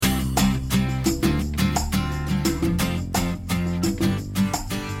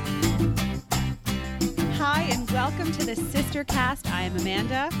Welcome to the Sister Cast. I am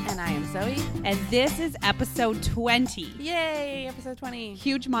Amanda. And I am Zoe. And this is episode 20. Yay, episode 20.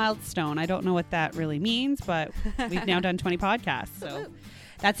 Huge milestone. I don't know what that really means, but we've now done 20 podcasts, so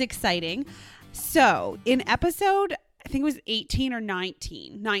that's exciting. So in episode, I think it was 18 or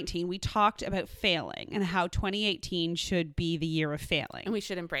 19, we talked about failing and how 2018 should be the year of failing. And we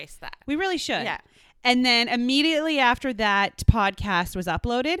should embrace that. We really should. Yeah. And then immediately after that podcast was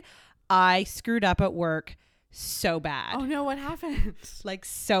uploaded, I screwed up at work so bad. Oh no, what happened? Like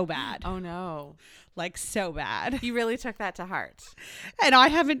so bad. Oh no. Like so bad. You really took that to heart. And I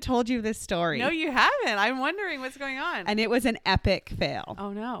haven't told you this story. No, you haven't. I'm wondering what's going on. And it was an epic fail.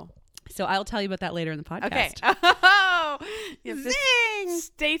 Oh no. So I'll tell you about that later in the podcast. Okay. Oh, Zing!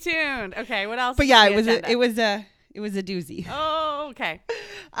 Stay tuned. Okay, what else? But yeah, it was a doozy. Oh, okay.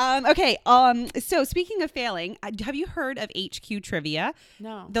 Okay. So speaking of failing, have you heard of HQ Trivia?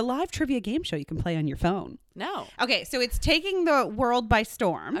 No. The live trivia game show you can play on your phone. No. Okay, so it's taking the world by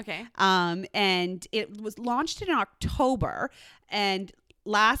storm. Okay. And it was launched in October, and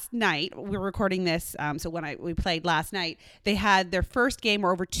last night we were recording this. So when we played last night, they had their first game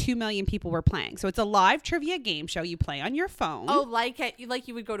where over 2 million people were playing. So it's a live trivia game show you play on your phone. Oh, like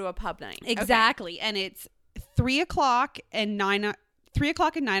you would go to a pub night. Exactly, okay. And it's 3 o'clock and 9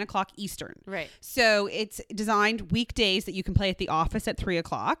 o'clock Eastern. Right. So it's designed weekdays that you can play at the office at 3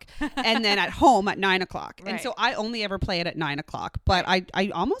 o'clock and then at home at 9 o'clock. Right. And so I only ever play it at 9 o'clock, but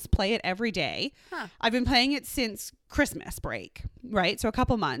I almost play it every day. Huh. I've been playing it since Christmas break, right? So a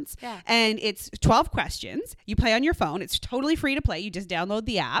couple months. Yeah. And it's 12 questions. You play on your phone. It's totally free to play. You just download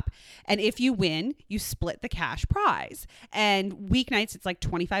the app. And if you win, you split the cash prize. And weeknights, it's like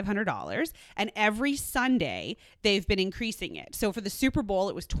 $2,500. And every Sunday, they've been increasing it. So for the Super Bowl,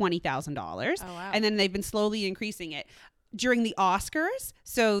 it was $20,000. Oh, wow. And then they've been slowly increasing it. During the Oscars,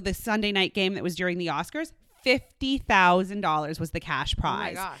 so the Sunday night game that was during the Oscars, $50,000 was the cash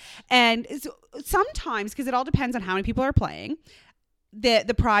prize. Oh my gosh. And so sometimes, because it all depends on how many people are playing,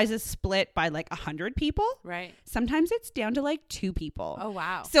 the prize is split by like 100 people. Right. Sometimes it's down to like 2 people. Oh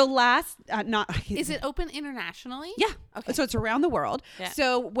wow. So Is it open internationally? Yeah. Okay. So it's around the world. Yeah.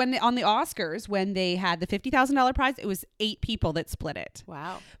 So on the Oscars, when they had the $50,000 prize, it was 8 people that split it.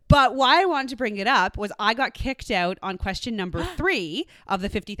 Wow. But why I wanted to bring it up was I got kicked out on question number 3 of the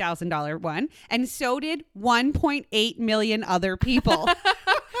 $50,000 one, and so did 1.8 million other people.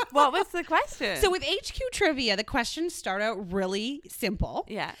 What was the question? So with HQ Trivia, the questions start out really simple.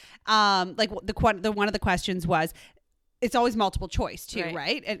 Yeah. Like the one of the questions was, it's always multiple choice too,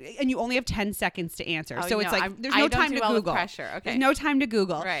 right? And you only have 10 seconds to answer. Oh, so it's like there's no time to Google. Pressure. Okay. There's no time to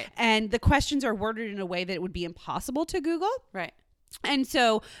Google. Right. And the questions are worded in a way that it would be impossible to Google. Right. And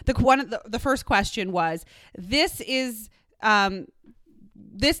so the first question was, this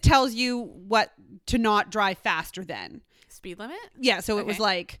tells you what to not drive faster than. Speed limit? Yeah, so it was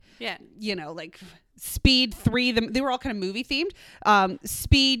like, yeah, like Speed 3, they were all kind of movie themed.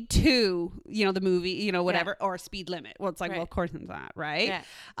 Speed 2, the movie, whatever, or Speed Limit. Well, it's like, well, of course it's not, right?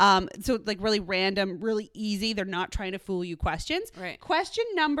 Yeah. So like really random, really easy. They're not trying to fool you questions. Right. Question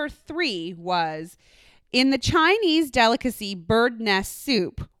number 3 was, in the Chinese delicacy bird nest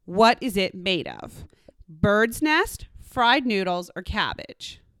soup, what is it made of? Bird's nest, fried noodles, or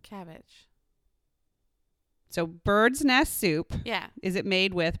cabbage? Cabbage. So bird's nest soup. Yeah. Is it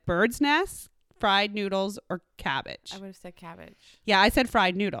made with bird's nest, fried noodles, or cabbage? I would have said cabbage. Yeah, I said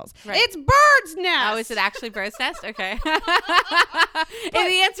fried noodles. Right. It's bird's nest. Oh, is it actually bird's nest? Okay. And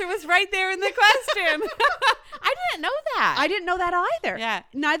the answer was right there in the question. I didn't know that. I didn't know that either. Yeah.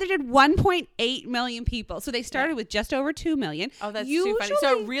 Neither did 1.8 million people. So they started with just over 2 million. Oh, that's too funny.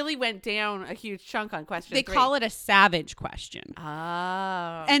 So it really went down a huge chunk on question 3. They call it a savage question.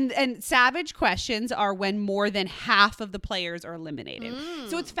 Oh. And savage questions are when more than half of the players are eliminated.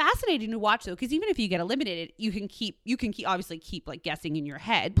 So it's fascinating to watch though, because even if you get eliminated, you can obviously keep like guessing in your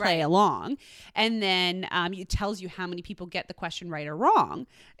head, play along, and then it tells you how many people get the question right or wrong,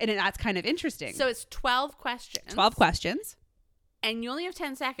 and that's kind of interesting. So it's 12 questions. 12 questions. And you only have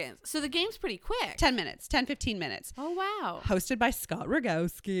 10 seconds. So the game's pretty quick. 15 minutes. Oh, wow. Hosted by Scott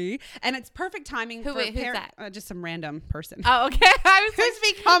Rogowski. And it's perfect timing who's that? Just some random person. Oh, okay.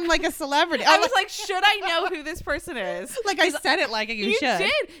 Who's become like a celebrity. I was like, should I know who this person is? Like I said it like you should. You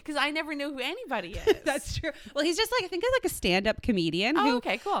did, because I never know who anybody is. That's true. Well, he's just like, I think he's like a stand-up comedian who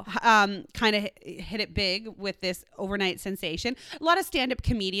okay, cool. Kind of hit it big with this overnight sensation. A lot of stand-up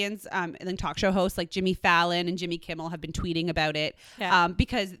comedians and then talk show hosts like Jimmy Fallon and Jimmy Kimmel have been tweeting about it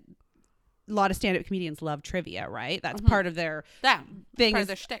because a lot of stand-up comedians love trivia, right? That's part of their thing, part of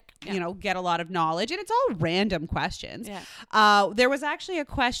their shtick. Yeah. You know, get a lot of knowledge, and it's all random questions. Yeah. There was actually a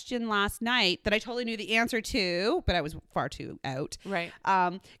question last night that I totally knew the answer to, but I was far too out. Right.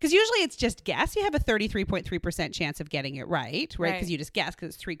 Because usually it's just guess. You have a 33.3% chance of getting it right? Because you just guess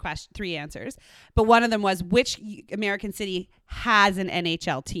because it's three answers. But one of them was, which American city has an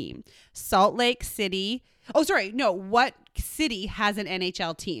NHL team? Salt Lake City. Oh, sorry. No, what city has an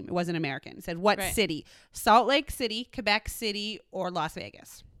NHL team? It wasn't American. It said what city? Salt Lake City, Quebec City, or Las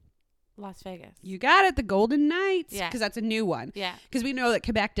Vegas? Las Vegas. You got it. The Golden Knights. Yeah. Because that's a new one. Yeah. Because we know that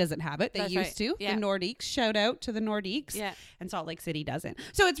Quebec doesn't have it. They That's used to. Yeah. The Nordiques. Shout out to the Nordiques. Yeah. And Salt Lake City doesn't.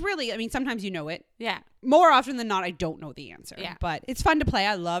 So it's really, I mean, sometimes you know it. Yeah. More often than not, I don't know the answer. Yeah. But it's fun to play.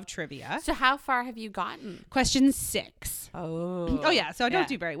 I love trivia. So how far have you gotten? Question 6. Oh. Oh, yeah. So I don't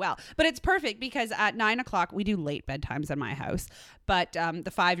do very well. But it's perfect because at 9 o'clock, we do late bedtimes in my house. But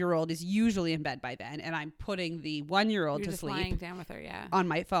the 5-year-old is usually in bed by then. And I'm putting the 1-year-old to sleep. Lying down with her, on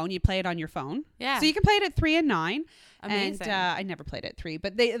my phone. You play it on your phone. Yeah. So you can play it at 3 and 9. Amazing. And I never played at 3.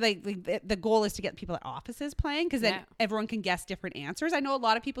 But the goal is to get people at offices playing because then everyone can guess different answers. I know a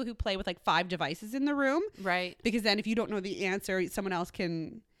lot of people who play with like 5 devices in the room. Right. Because then if you don't know the answer, someone else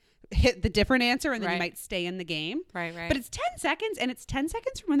can hit the different answer and then you might stay in the game. Right. But it's 10 seconds and it's 10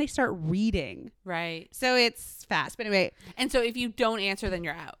 seconds from when they start reading. Right. So it's fast. But anyway. And so if you don't answer, then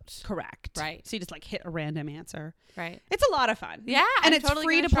you're out. Correct. Right. So you just like hit a random answer. Right. It's a lot of fun. Yeah. And I'm it's totally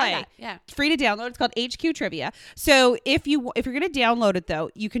free to try play. that. Yeah. It's free to download. It's called HQ Trivia. So if you're going to download it though,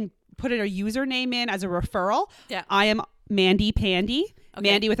 you can put a username in as a referral. Yeah. I am Mandy Pandy. Okay.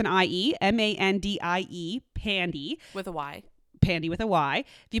 Mandy with an IE. MANDIE. Pandy. With a Y. Pandy with a Y.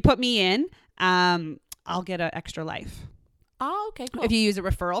 If you put me in, I'll get an extra life. Oh, okay, cool. If you use a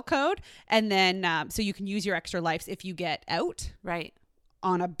referral code, and then so you can use your extra lives if you get out. Right.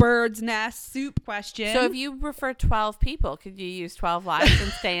 On a bird's nest soup question. So if you refer 12 people, could you use 12 lives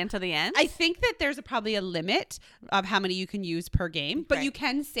and stay until the end? I think that there's probably a limit of how many you can use per game, but you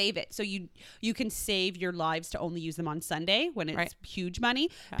can save it. So you can save your lives to only use them on Sunday when it's huge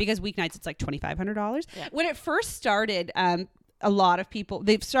money because weeknights it's like $2,500. Yeah. When it first started, a lot of people,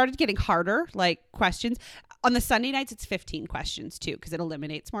 they've started getting harder, like questions. On the Sunday nights, it's 15 questions too, because it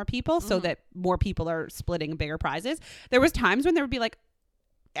eliminates more people so that more people are splitting bigger prizes. There was times when there would be like,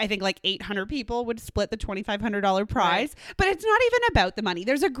 I think like 800 people would split the $2,500 prize, but it's not even about the money.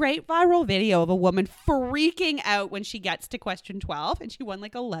 There's a great viral video of a woman freaking out when she gets to question 12 and she won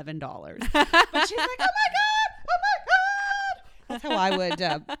like $11. But she's like, oh my God. That's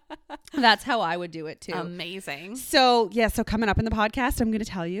how I would do it too. Amazing. So coming up in the podcast, I'm going to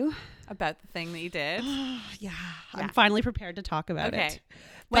tell you about the thing that you did. I'm finally prepared to talk about it.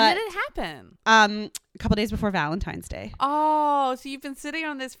 When did it happen? A couple days before Valentine's Day. Oh, so you've been sitting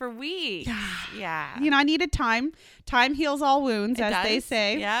on this for weeks. Yeah. You know, I needed time. Time heals all wounds, they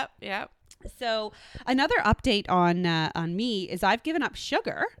say. Yep. So another update on me is I've given up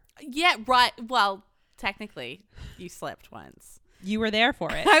sugar. Yeah, right. Well, technically, you slipped once. You were there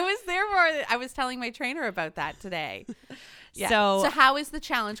for it. I was there for it. I was telling my trainer about that today. Yeah. So how is the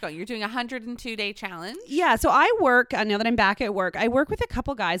challenge going? You're doing a 102-day challenge? Yeah. So I work, now that I'm back at work, I work with a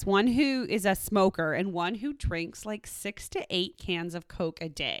couple guys, one who is a smoker and one who drinks like 6 to 8 cans of Coke a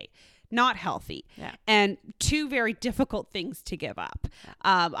day. Not healthy. Yeah. And 2 very difficult things to give up.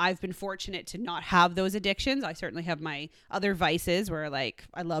 I've been fortunate to not have those addictions. I certainly have my other vices where like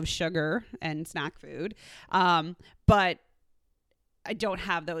I love sugar and snack food. But I don't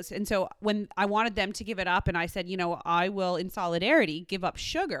have those. And so when I wanted them to give it up and I said, you know, I will in solidarity give up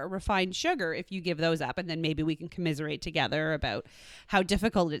sugar, refined sugar, if you give those up. And then maybe we can commiserate together about how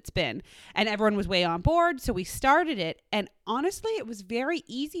difficult it's been. And everyone was way on board. So we started it. And honestly, it was very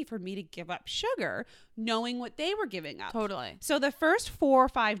easy for me to give up sugar knowing what they were giving up. Totally. So the first 4 or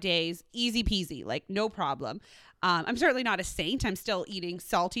 5 days, easy peasy, like no problem. I'm certainly not a saint. I'm still eating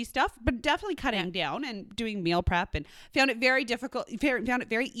salty stuff, but definitely cutting down and doing meal prep, and found it very difficult. Found it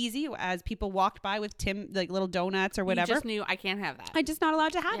very easy as people walked by with like little donuts or whatever. You just knew I can't have that. I'm just not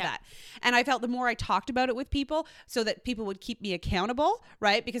allowed to have that. And I felt the more I talked about it with people so that people would keep me accountable,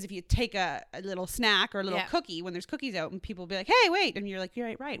 right? Because if you take a little snack or a little cookie when there's cookies out and people will be like, hey, wait. And you're like,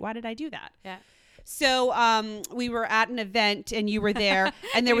 you're right. Why did I do that? Yeah. So we were at an event and you were there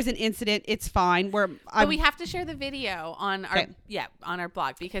and there was an incident. It's fine. But we have to share the video on our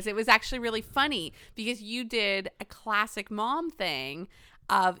blog because it was actually really funny because you did a classic mom thing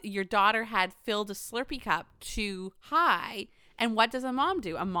of your daughter had filled a Slurpee cup too high. And what does a mom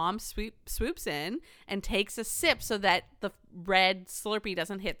do? A mom swoops in and takes a sip so that red Slurpee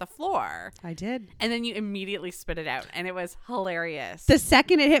doesn't hit the floor. I did. And then you immediately spit it out, and it was hilarious. The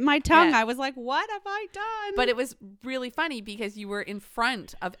second it hit my tongue, I was like, what have I done? But it was really funny because you were in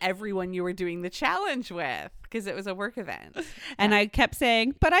front of everyone you were doing the challenge with, because it was a work event. And I kept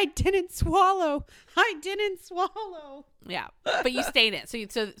saying, but I didn't swallow. I didn't swallow. Yeah. But you stayed in. So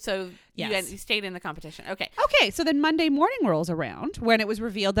Yes. you stayed in the competition. Okay. Okay. So then Monday morning rolls around when it was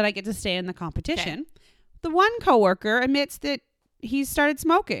revealed that I get to stay in the competition. The one coworker admits that he started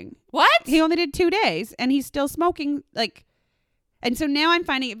smoking. What? He only did 2 days and he's still smoking. And so now I'm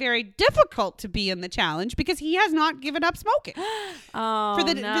finding it very difficult to be in the challenge because he has not given up smoking. For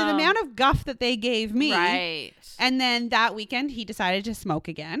the amount of guff that they gave me. Right. And then that weekend he decided to smoke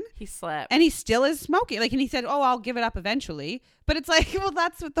again. He slept. And he still is smoking. And he said, oh, I'll give it up eventually. But it's like, well,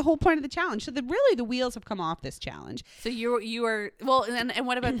 that's what the whole point of the challenge. So really the wheels have come off this challenge. So you are, well, and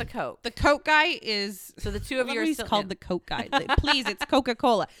what about the Coke? The Coke guy is. So the two of you are he's still called the Coke guy. Please, it's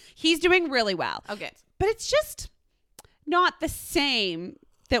Coca-Cola. He's doing really well. Okay. But it's just not the same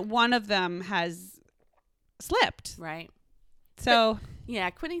that one of them has slipped. Right. So. Yeah,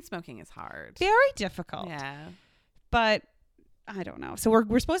 quitting smoking is hard. Very difficult. Yeah. But I don't know. So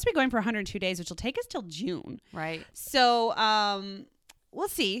we're supposed to be going for 102 days, which will take us till June. Right. So we'll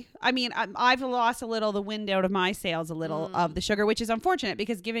see. I mean, I've lost the wind out of my sails a little of the sugar, which is unfortunate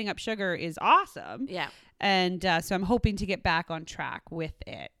because giving up sugar is awesome. Yeah. And so I'm hoping to get back on track with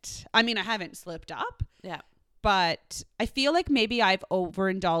it. I mean, I haven't slipped up. Yeah. But I feel like maybe I've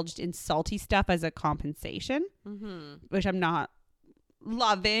overindulged in salty stuff as a compensation, which I'm not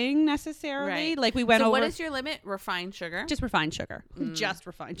loving necessarily. Right. Like we went over. So what is your limit? Refined sugar? Just refined sugar. Just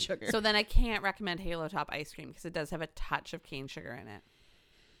refined sugar. So then I can't recommend Halo Top ice cream because it does have a touch of cane sugar in it.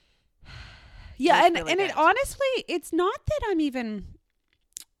 Yeah, and really it honestly, it's not that I'm even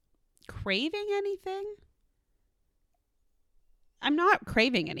craving anything. I'm not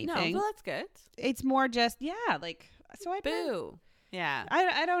craving anything. No, well, that's good. It's more just, so Boo. Yeah.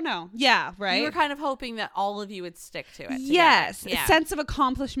 I don't know. Yeah, right. You were kind of hoping that all of you would stick to it. Yes. Yeah. A sense of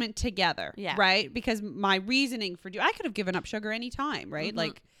accomplishment together. Yeah. Right? Because my reasoning for I could have given up sugar any time, right?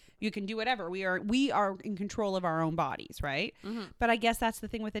 Like you can do whatever. We are in control of our own bodies, right? But I guess that's the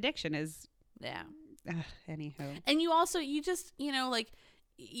thing with addiction is anywho. And you just,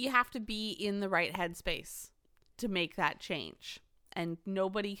 you have to be in the right headspace to make that change. And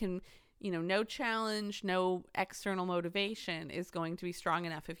nobody can, no challenge, no external motivation is going to be strong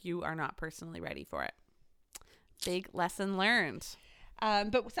enough if you are not personally ready for it. Big lesson learned.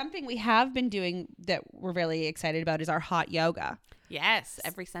 But something we have been doing that we're really excited about is our hot yoga. Yes,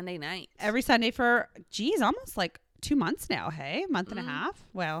 every Sunday night. Every Sunday for, almost like 2 months now, hey? A month and a half?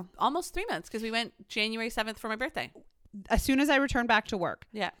 Well. Almost 3 months because we went January 7th for my birthday. As soon as I returned back to work.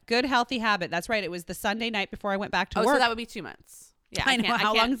 Yeah. Good, healthy habit. That's right. It was the Sunday night before I went back to work. Oh, so that would be 2 months. Yeah, I know.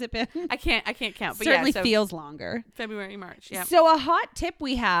 How long has it been? I can't count. But certainly so feels longer. February, March. Yeah. So a hot tip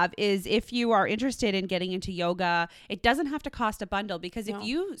we have is if you are interested in getting into yoga, it doesn't have to cost a bundle because if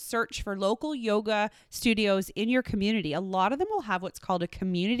you search for local yoga studios in your community, a lot of them will have what's called a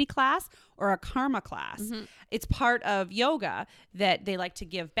community class or a karma class. It's part of yoga that they like to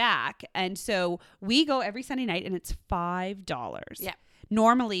give back. And so we go every Sunday night and it's $5. Yeah.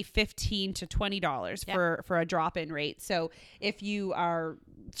 Normally $15 to $20 for a drop-in rate. So if you are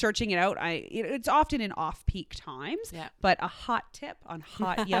searching it out, it's often in off-peak times. Yeah. But a hot tip on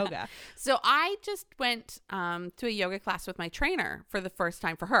hot yoga. So I just went to a yoga class with my trainer for the first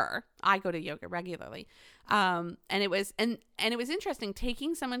time for her. I go to yoga regularly, and it was interesting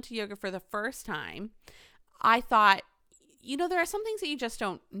taking someone to yoga for the first time. I thought, there are some things that you just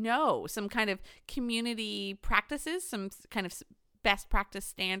don't know. Some kind of community practices, some kind of best practice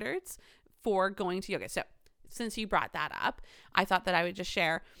standards for going to yoga. So since you brought that up, I thought that I would just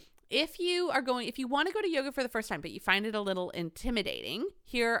share, if you want to go to yoga for the first time, but you find it a little intimidating,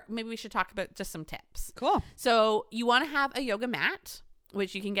 here, maybe we should talk about just some tips. Cool. So you want to have a yoga mat,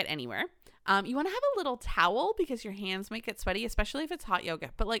 which you can get anywhere. You want to have a little towel because your hands might get sweaty, especially if it's hot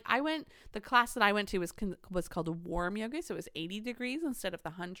yoga. But the class that I went to was called a warm yoga. So it was 80 degrees instead of the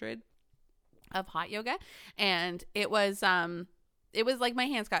 100 of hot yoga. And it was like my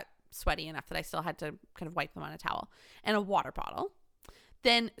hands got sweaty enough that I still had to kind of wipe them on a towel, and a water bottle.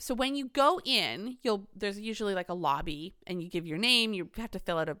 Then, so when you go in, there's usually like a lobby and you give your name, you have to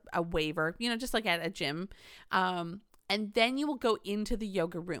fill out a waiver, just like at a gym. And then you will go into the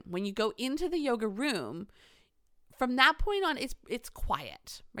yoga room. When you go into the yoga room, from that point on, it's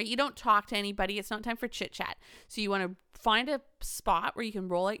quiet, right? You don't talk to anybody. It's not time for chit chat. So you want to find a spot where you can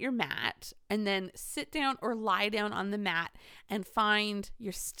roll out your mat and then sit down or lie down on the mat and find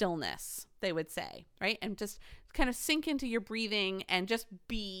your stillness, they would say, right? And just kind of sink into your breathing and just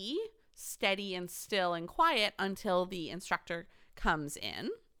be steady and still and quiet until the instructor comes in.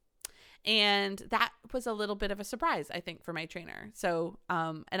 And that was a little bit of a surprise, I think, for my trainer. So,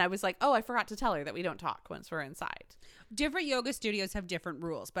 and I was like, oh, I forgot to tell her that we don't talk once we're inside. Different yoga studios have different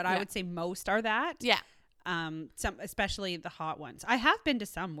rules, but I would say most are that. Yeah. Some, especially the hot ones. I have been to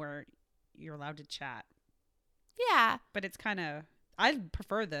some where you're allowed to chat. Yeah. But it's kind of, I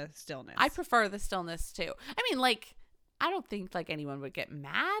prefer the stillness. I prefer the stillness too. I mean, like, I don't think like anyone would get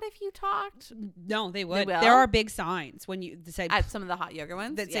mad if you talked. No, they would. They will? There are big signs when you decide At some of the hot yoga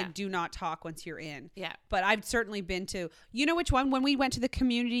ones that say do not talk once you're in. Yeah. But I've certainly been to, you know which one? When we went to the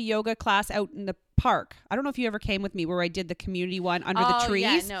community yoga class out in the park. I don't know if you ever came with me where I did the community one under the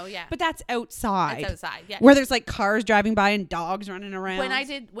trees. Yeah. But that's outside. That's outside, yeah. Where there's like cars driving by and dogs running around. When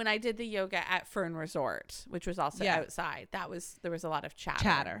I did the yoga at Fern Resort, which was also outside, there was a lot of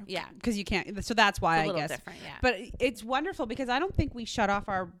chatter. Yeah. Because you can't, so that's why it's a little I guess. Different, yeah. But it's wonderful because I don't think we shut off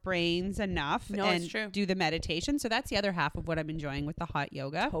our brains enough it's true. do the meditation. So that's the other half of what I'm enjoying with the hot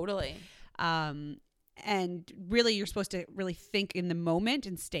yoga. Totally. And really, you're supposed to really think in the moment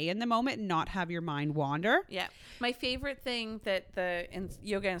and stay in the moment and not have your mind wander. Yeah. My favorite thing that the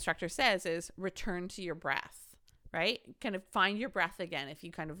yoga instructor says is return to your breath, right? Kind of find your breath again if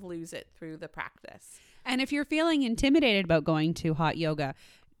you kind of lose it through the practice. And if you're feeling intimidated about going to hot yoga,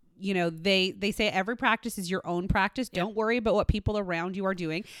 you know, they say every practice is your own practice. Don't worry about what people around you are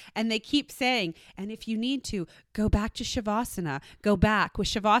doing. And they keep saying, and if you need to, go back to Shavasana. Go back. With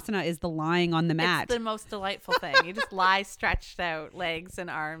Shavasana is the lying on the mat. It's the most delightful thing. You just lie stretched out, legs and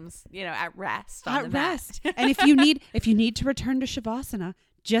arms, you know, at rest on the mat. And if you need to return to Shavasana,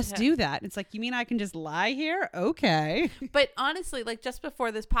 just do that. It's like, you mean I can just lie here? Okay. But honestly, like just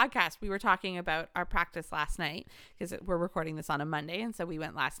before this podcast, we were talking about our practice last night because we're recording this on a Monday. And so we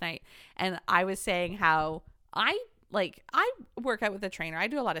went last night and I was saying how I work out with a trainer. I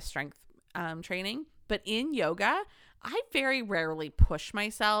do a lot of strength training, but in yoga, I very rarely push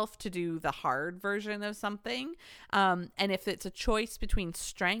myself to do the hard version of something. And if it's a choice between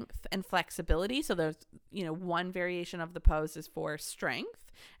strength and flexibility, so there's, you know, one variation of the pose is for strength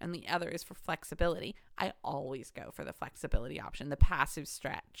and the other is for flexibility, I always go for the flexibility option, the passive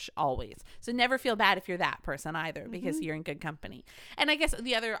stretch, always. So never feel bad if you're that person either, because you're in good company. And I guess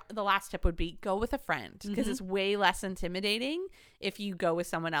the last tip would be go with a friend, because it's way less intimidating if you go with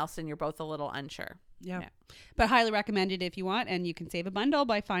someone else and you're both a little unsure. Yeah. But highly recommended if you want, and you can save a bundle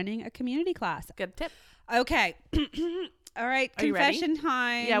by finding a community class. Good tip. Okay. All right. Confession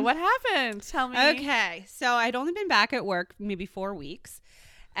time. Yeah. What happened? Tell me. Okay. So I'd only been back at work maybe 4 weeks.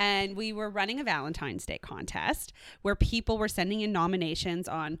 And we were running a Valentine's Day contest where people were sending in nominations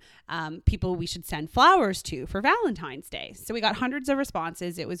on people we should send flowers to for Valentine's Day. So we got hundreds of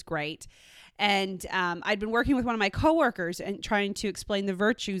responses. It was great. And I'd been working with one of my coworkers and trying to explain the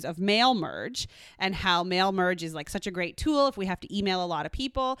virtues of mail merge and how mail merge is like such a great tool if we have to email a lot of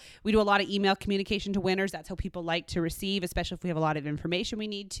people. We do a lot of email communication to winners. That's how people like to receive, especially if we have a lot of information we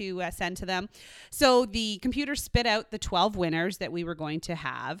need to send to them. So the computer spit out the 12 winners that we were going to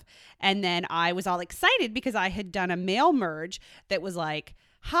have. And then I was all excited because I had done a mail merge that was like,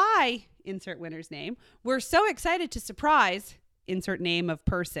 hi, insert winner's name. We're so excited to surprise insert name of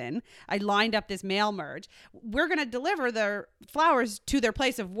person. I lined up this mail merge. We're going to deliver their flowers to their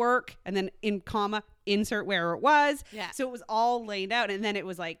place of work and then in comma, insert where it was. Yeah. So it was all laid out. And then it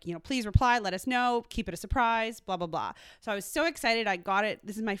was like, you know, please reply, let us know, keep it a surprise, blah, blah, blah. So I was so excited. I got it.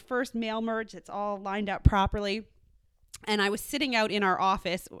 This is my first mail merge. It's all lined up properly. And I was sitting out in our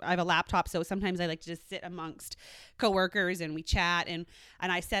office. I have a laptop, so sometimes I like to just sit amongst coworkers and we chat. And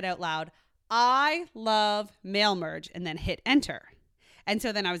I said out loud, I love mail merge, and then hit enter. And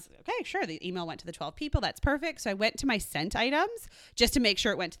so then I was, okay, sure. The email went to the 12 people. That's perfect. So I went to my sent items just to make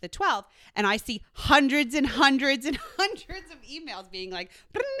sure it went to the 12. And I see hundreds and hundreds and hundreds of emails being like,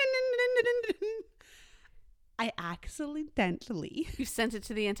 I accidentally. You sent it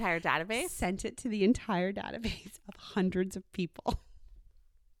to the entire database? Sent it to the entire database of hundreds of people.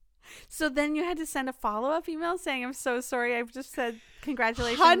 So then you had to send a follow-up email saying, I'm so sorry. I've just said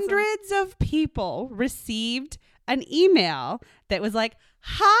congratulations. Hundreds of people received an email that was like,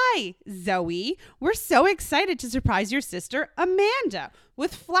 hi, Zoe. We're so excited to surprise your sister, Amanda,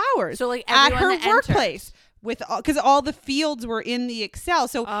 with flowers so like at her that workplace. Because all the fields were in the Excel.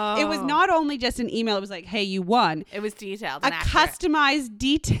 So it was not only just an email. It was like, hey, you won. It was detailed. A customized,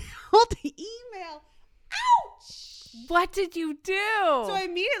 detailed email. Ouch! What did you do? So I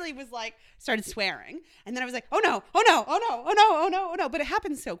immediately was like, started swearing. And then I was like, oh no, oh no, oh no, oh no, oh no, oh no. But it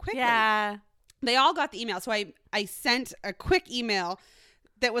happened so quickly. Yeah. They all got the email. So I sent a quick email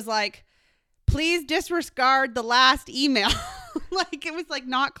that was like, please disregard the last email. Like, it was like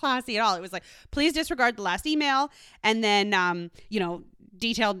not classy at all. It was like, please disregard the last email. And then,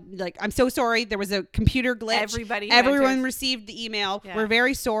 detailed, like, I'm so sorry. There was a computer glitch. Everyone received the email. Yeah. We're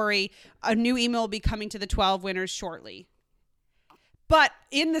very sorry. A new email will be coming to the 12 winners shortly. But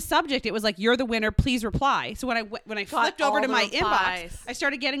in the subject, it was like, you're the winner. Please reply. So when I flipped over to my inbox, I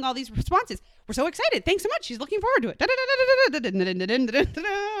started getting all these responses. We're so excited. Thanks so much. She's looking forward to it.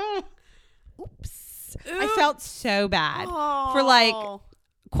 Oops. I felt so bad for like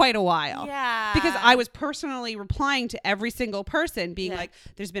quite a while. Yeah. Because I was personally replying to every single person being like,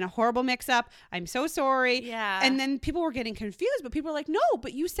 there's been a horrible mix up. I'm so sorry. Yeah. And then people were getting confused, but people were like, no,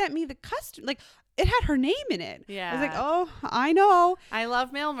 but you sent me the custom. Like, it had her name in it. Yeah. I was like, oh, I know. I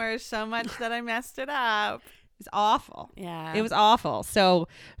love mail merge so much that I messed it up. It's awful. Yeah. It was awful. So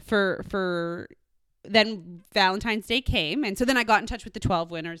for then Valentine's Day came. And so then I got in touch with the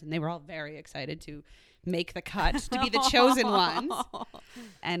 12 winners, and they were all very excited to make the cut, to be the chosen ones.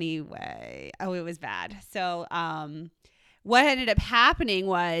 Anyway, it was bad. So what ended up happening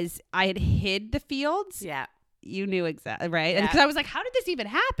was I had hid the fields. Yeah. You knew exactly, right? Yeah. Because I was like, how did this even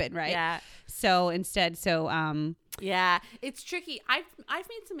happen, right? Yeah. So instead, yeah, it's tricky. I've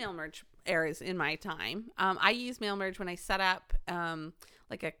made some mail merge errors in my time. I use mail merge when I set up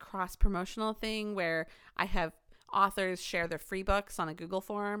like a cross promotional thing where I have authors share their free books on a Google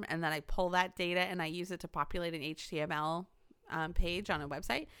form, and then I pull that data and I use it to populate an HTML page on a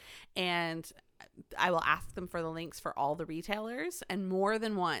website, and I will ask them for the links for all the retailers, and more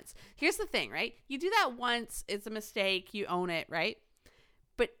than once. Here's the thing, right? You do that once, it's a mistake, you own it, right?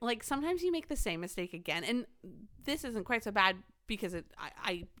 But like sometimes you make the same mistake again, and this isn't quite so bad because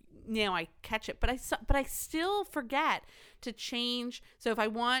I now I catch it, but I still forget to change. So if I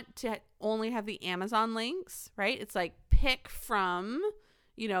want to only have the Amazon links, right? It's like pick from,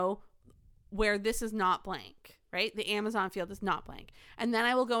 where this is not blank, right? The Amazon field is not blank. And then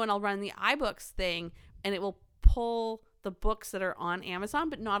I will go and I'll run the iBooks thing, and it will pull the books that are on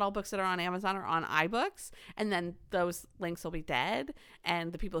Amazon, but not all books that are on Amazon are on iBooks. And then those links will be dead.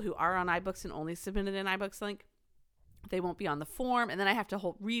 And the people who are on iBooks and only submitted an iBooks link, they won't be on the form. And then I have to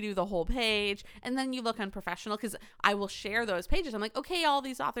redo the whole page. And then you look unprofessional because I will share those pages. I'm like, okay, all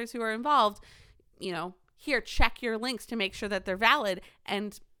these authors who are involved, here, check your links to make sure that they're valid.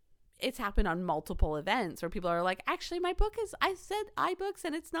 And it's happened on multiple events where people are like, actually, my book I said iBooks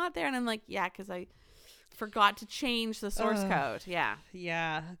and it's not there. And I'm like, yeah, because I forgot to change the source code.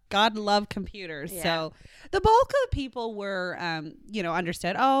 Yeah. God love computers. Yeah. So the bulk of people were,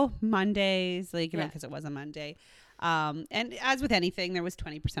 understood. Oh, Mondays, because it was a Monday. And as with anything, there was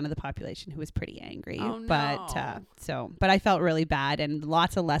 20% of the population who was pretty angry. Oh, no. But I felt really bad, and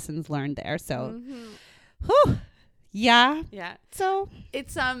lots of lessons learned there. So, yeah. So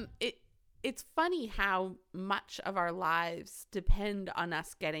it's funny how much of our lives depend on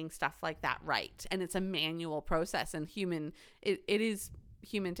us getting stuff like that right. And it's a manual process, and it is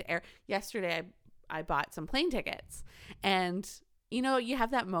human to err. Yesterday, I bought some plane tickets, and you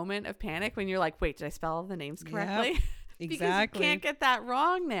have that moment of panic when you're like, wait, did I spell all the names correctly? Yep, exactly. Because you can't get that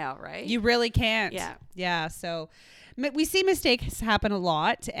wrong now, right? You really can't. Yeah. So we see mistakes happen a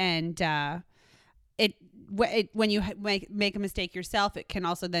lot, and when you make a mistake yourself, it can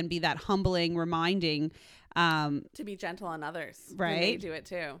also then be that humbling reminding to be gentle on others, right? They do it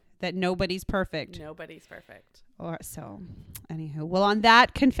too. That nobody's perfect. Anywho, well, on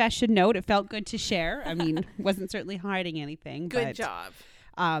that confession note, it felt good to share. I mean, wasn't certainly hiding anything. Good job.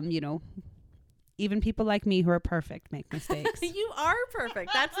 Even people like me who are perfect make mistakes. You are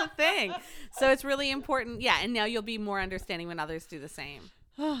perfect. That's the thing. So it's really important. Yeah, and now you'll be more understanding when others do the same.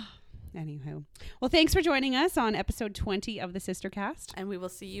 Anywho, well, thanks for joining us on episode 20 of the Sistercast. And we will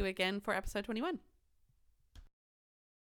see you again for episode 21.